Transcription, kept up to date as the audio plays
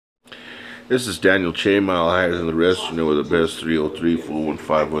This is Daniel Che, mile higher than the rest. You know we're the best.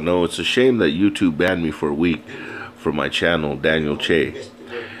 303-41510. It's a shame that YouTube banned me for a week for my channel, Daniel Che,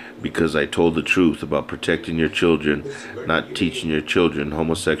 because I told the truth about protecting your children, not teaching your children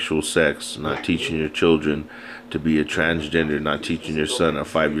homosexual sex, not teaching your children to be a transgender, not teaching your son at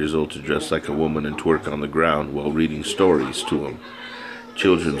 5 years old to dress like a woman and twerk on the ground while reading stories to him.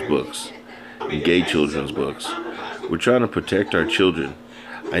 Children's books, and gay children's books. We're trying to protect our children.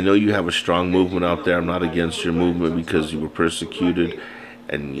 I know you have a strong movement out there. I'm not against your movement because you were persecuted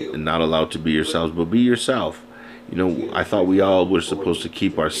and not allowed to be yourselves, but be yourself. You know, I thought we all were supposed to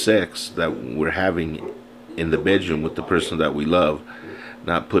keep our sex that we're having in the bedroom with the person that we love,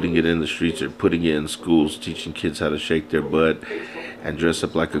 not putting it in the streets or putting it in schools, teaching kids how to shake their butt and dress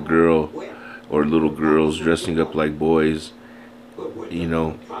up like a girl, or little girls dressing up like boys, you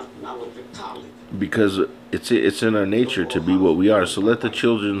know, because it's in our nature to be what we are. So let the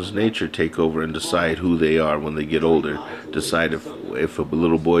children's nature take over and decide who they are when they get older. Decide if a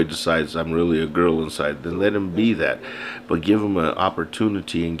little boy decides I'm really a girl inside, then let him be that. But give them an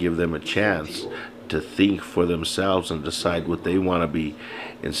opportunity and give them a chance to think for themselves and decide what they want to be,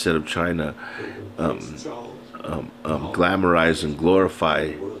 instead of trying to glamorize and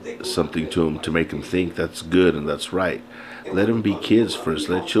glorify something to them to make them think that's good and that's right. Let them be kids first.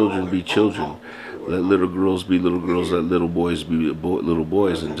 Let children be children. Let little girls be little girls. Let little boys be little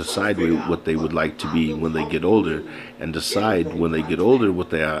boys, and decide what they would like to be when they get older, and decide when they get older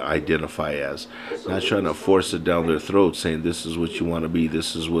what they identify as. Not trying to force it down their throats, saying this is what you want to be,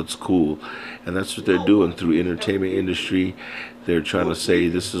 this is what's cool. And that's what they're doing through entertainment industry. They're trying to say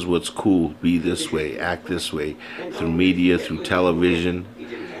this is what's cool, be this way, act this way, through media, through television.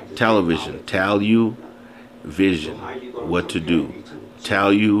 Tell you, vision, what to do.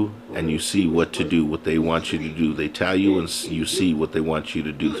 Tell you and you see what to do, what they want you to do. They tell you and you see what they want you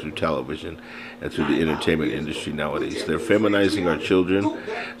to do through television and through the entertainment industry nowadays. They're feminizing our children.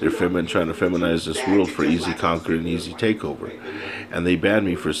 They're trying to feminize this world for easy conquer and easy takeover. And they banned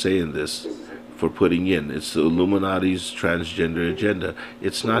me for saying this, for putting in. It's the Illuminati's transgender agenda.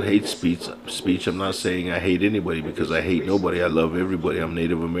 It's not hate speech. I'm not saying I hate anybody, because I hate nobody. I love everybody. I'm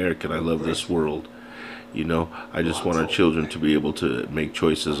Native American. I love this world. You know, I just want our children to be able to make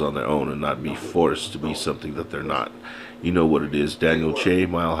choices on their own and not be forced to be something that they're not. You know what it is. Daniel Che,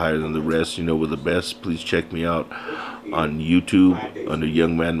 mile higher than the rest. You know we're the best. Please check me out on YouTube under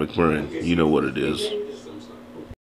Young Man McMurrin. You know what it is.